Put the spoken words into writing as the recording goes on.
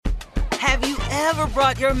Have you ever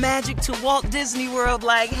brought your magic to Walt Disney World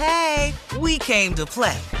like, hey, we came to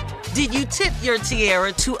play? Did you tip your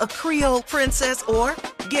tiara to a Creole princess or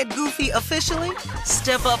get goofy officially?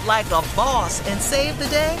 Step up like a boss and save the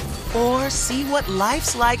day? Or see what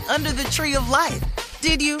life's like under the tree of life?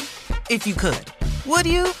 Did you? If you could. Would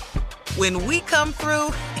you? When we come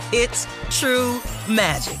through, it's true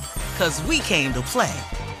magic. 'Cause we came to play.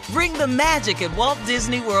 Bring the magic at Walt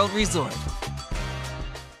Disney World Resort.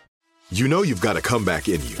 You know you've got a comeback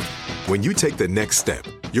in you. When you take the next step,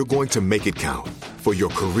 you're going to make it count. For your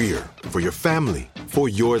career, for your family, for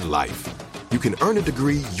your life. You can earn a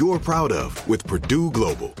degree you're proud of with Purdue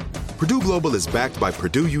Global. Purdue Global is backed by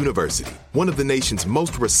Purdue University, one of the nation's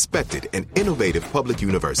most respected and innovative public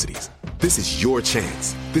universities. This is your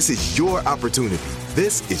chance. This is your opportunity.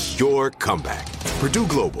 This is your comeback. Purdue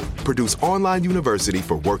Global, Purdue's online university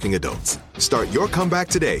for working adults. Start your comeback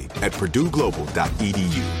today at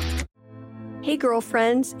purdueglobal.edu. Hey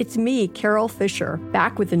girlfriends, it's me, Carol Fisher,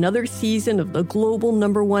 back with another season of the global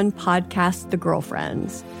 #1 podcast, The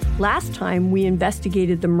Girlfriends. Last time, we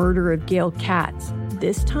investigated the murder of Gail Katz.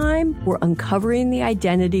 This time, we're uncovering the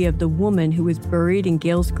identity of the woman who was buried in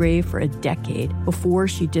Gail's grave for a decade before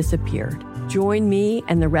she disappeared. Join me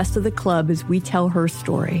and the rest of the club as we tell her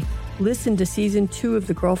story. Listen to Season 2 of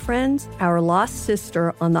The Girlfriends, Our Lost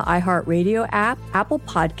Sister on the iHeartRadio app, Apple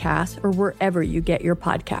Podcasts, or wherever you get your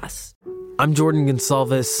podcasts. I'm Jordan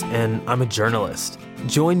Gonsalves, and I'm a journalist.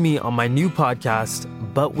 Join me on my new podcast,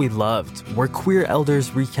 But We Loved, where queer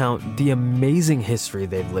elders recount the amazing history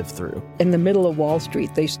they've lived through. In the middle of Wall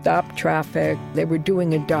Street, they stopped traffic. They were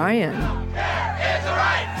doing a die-in. Healthcare is a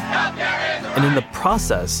right! Healthcare is a right! And in the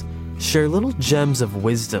process, share little gems of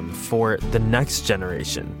wisdom for the next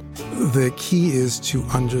generation. The key is to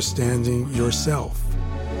understanding yourself,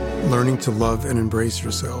 learning to love and embrace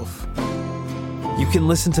yourself. You can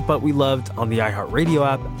listen to But We Loved on the iHeartRadio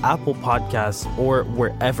app, Apple Podcasts, or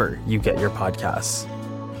wherever you get your podcasts.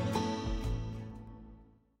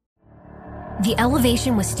 The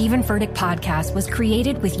Elevation with Stephen Furtick podcast was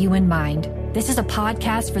created with you in mind. This is a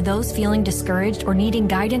podcast for those feeling discouraged or needing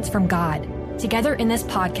guidance from God. Together in this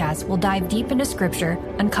podcast, we'll dive deep into Scripture,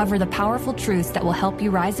 uncover the powerful truths that will help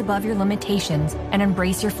you rise above your limitations and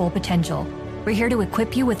embrace your full potential. We're here to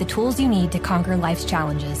equip you with the tools you need to conquer life's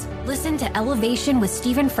challenges. Listen to Elevation with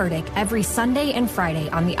Stephen Furtick every Sunday and Friday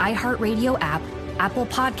on the iHeartRadio app, Apple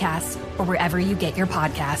Podcasts, or wherever you get your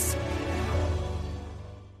podcasts.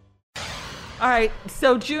 All right,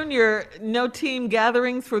 so Junior, no team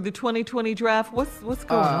gatherings for the 2020 draft. What's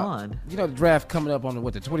going on? You know the draft coming up on the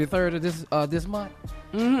 23rd of this month,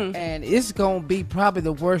 and it's gonna be probably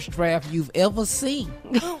the worst draft you've ever seen.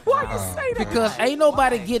 Why you say that? Because ain't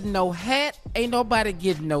nobody getting no hat, ain't nobody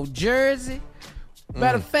getting no jersey.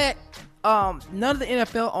 Matter of fact, none of the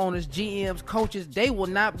NFL owners, GMs, coaches, they will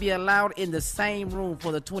not be allowed in the same room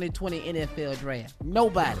for the 2020 NFL draft.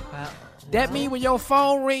 Nobody. That means when your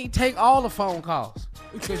phone ring, take all the phone calls.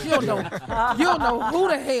 Because you don't know who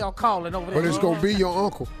the hell calling over there. But it's going to be your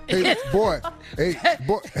uncle. Hey, boy,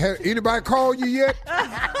 have anybody called you yet?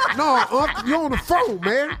 No, uncle, you're on the phone,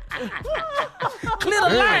 man. Clear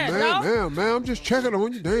the line, dog. Man, I'm just checking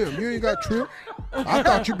on you. Damn, you ain't got trip. I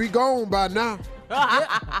thought you'd be gone by now.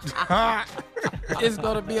 It's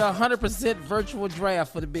gonna be 100% virtual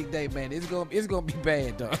draft for the big day, man. It's gonna be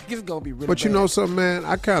bad, dog. It's gonna be really But you bad. know something, man?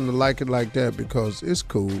 I kind of like it like that because it's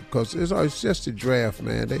cool. Because it's just a draft,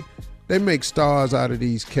 man. They make stars out of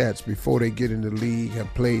these cats before they get in the league,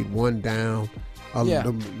 have played one down. A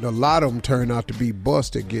lot of them turn out to be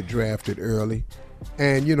busts that get drafted early.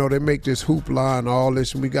 And, you know, they make this hoopla and all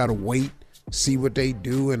this, and we got to wait, see what they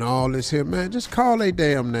do and all this here. Man, just call their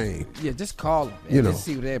damn name. Yeah, just call them and just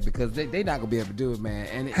see what they're, because they not going to be able to do it, man.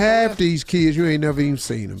 And half these kids, you ain't never even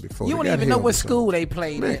seen them before. You don't even know what school they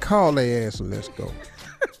played man, at. call their ass and let's go.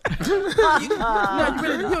 you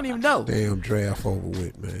don't even know. Damn draft over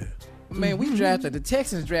with, man. Man, we drafted, the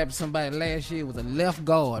Texans drafted somebody last year with a left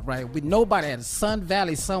guard, right? Nobody had a Sun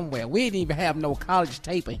Valley somewhere. We didn't even have no college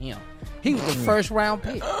tape of him. He was the first round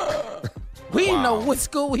pick. We didn't know what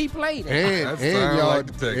school he played at.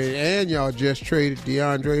 And y'all just traded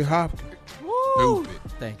DeAndre Hopkins. Woo.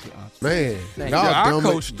 Thank you, Uncle. Man, our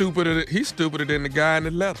coach he's stupider than the guy in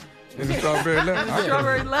the letter. In the strawberry letter.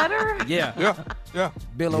 Strawberry letter? Yeah.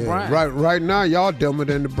 Bill O'Brien. Right now, y'all dumber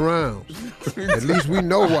than the Browns. At least we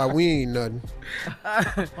know why we ain't nothing.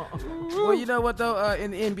 Well, you know what, though?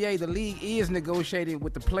 In the NBA, the league is negotiating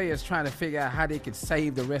with the players trying to figure out how they can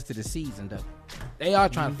save the rest of the season, though. They are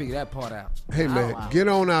trying to figure that part out. Hey, man, get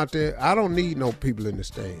on out there. I don't need no people in the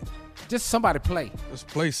stands. Just somebody play. Just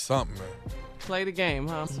play something, man. Play the game,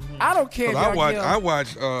 huh? I don't care. I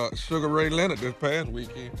watched Sugar Ray Leonard this past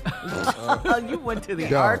weekend. You went to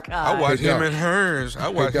the archive. I watched him and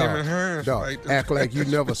Hearns. Dog, act like you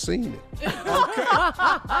never seen it.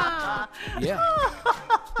 Yeah.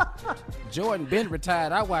 Jordan been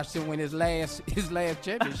retired. I watched him win his last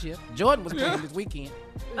championship. Jordan was playing this weekend.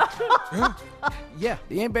 Yeah,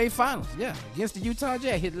 the NBA Finals. Yeah, against the Utah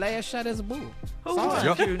Jazz. His last shot as a Bull. Who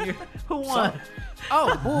won, Junior? Who won?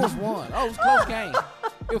 Oh, the Bulls won. Oh, it was a close game.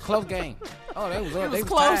 It was a close game. Oh, they was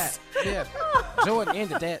close. Tied. Yeah, Jordan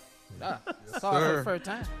ended that. Saw it for the first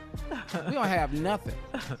time. We don't have nothing.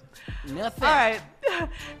 Nothing. All right.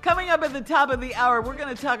 Coming up at the top of the hour, we're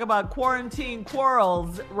going to talk about quarantine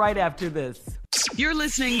quarrels right after this. You're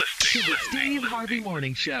listening to the Steve Harvey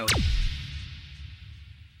Morning Show.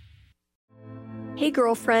 Hey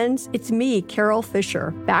girlfriends, it's me, Carol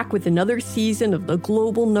Fisher, back with another season of the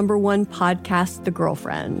global #1 podcast, The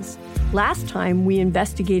Girlfriends. Last time, we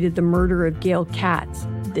investigated the murder of Gail Katz.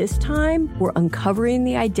 This time, we're uncovering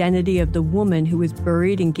the identity of the woman who was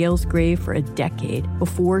buried in Gail's grave for a decade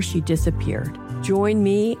before she disappeared. Join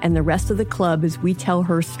me and the rest of the club as we tell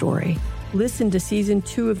her story. Listen to Season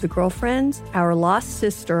 2 of The Girlfriends, Our Lost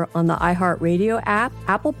Sister on the iHeartRadio app,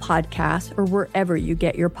 Apple Podcasts, or wherever you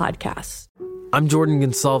get your podcasts. I'm Jordan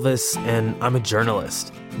Gonsalves, and I'm a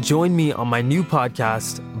journalist. Join me on my new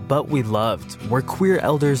podcast, But We Loved, where queer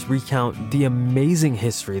elders recount the amazing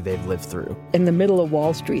history they've lived through. In the middle of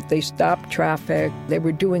Wall Street, they stopped traffic. They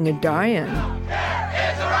were doing a die-in.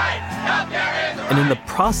 And in the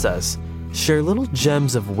process, share little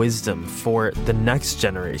gems of wisdom for the next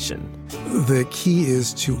generation. The key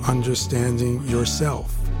is to understanding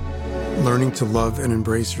yourself, learning to love and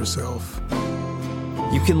embrace yourself.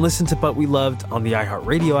 You can listen to But We Loved on the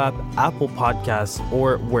iHeartRadio app, Apple Podcasts,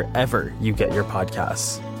 or wherever you get your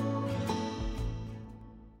podcasts.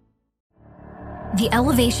 The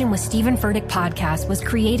Elevation with Stephen Furtick podcast was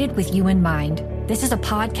created with you in mind. This is a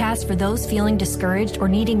podcast for those feeling discouraged or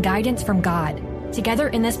needing guidance from God. Together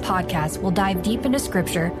in this podcast, we'll dive deep into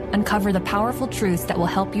Scripture, uncover the powerful truths that will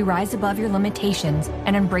help you rise above your limitations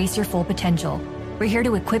and embrace your full potential. We're here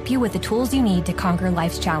to equip you with the tools you need to conquer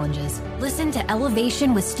life's challenges. Listen to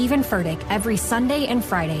Elevation with Stephen Furtick every Sunday and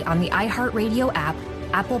Friday on the iHeartRadio app,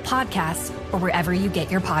 Apple Podcasts, or wherever you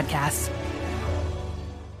get your podcasts.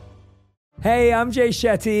 Hey, I'm Jay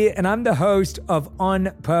Shetty, and I'm the host of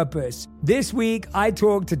On Purpose. This week, I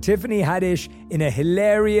talked to Tiffany Haddish in a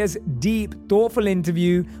hilarious, deep, thoughtful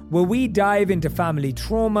interview where we dive into family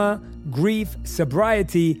trauma, grief,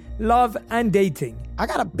 sobriety, love, and dating. I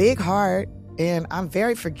got a big heart. And I'm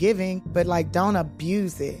very forgiving, but don't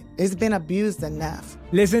abuse it. It's been abused enough.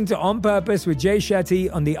 Listen to On Purpose with Jay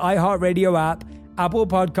Shetty on the iHeartRadio app, Apple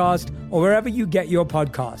Podcast, or wherever you get your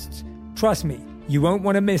podcasts. Trust me, you won't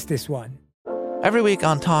want to miss this one. Every week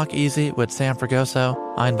on Talk Easy with Sam Fragoso,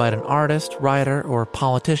 I invite an artist, writer, or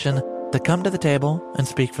politician to come to the table and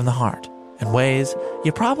speak from the heart in ways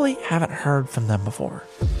you probably haven't heard from them before.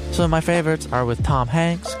 Some of my favorites are with Tom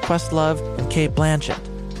Hanks, Questlove, and Cate Blanchett.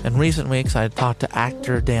 In recent weeks, I talked to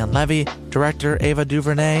actor Dan Levy, director Ava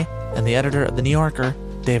DuVernay, and the editor of The New Yorker,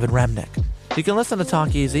 David Remnick. You can listen to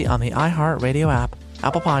Talk Easy on the iHeartRadio app,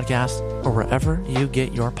 Apple Podcasts, or wherever you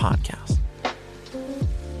get your podcasts.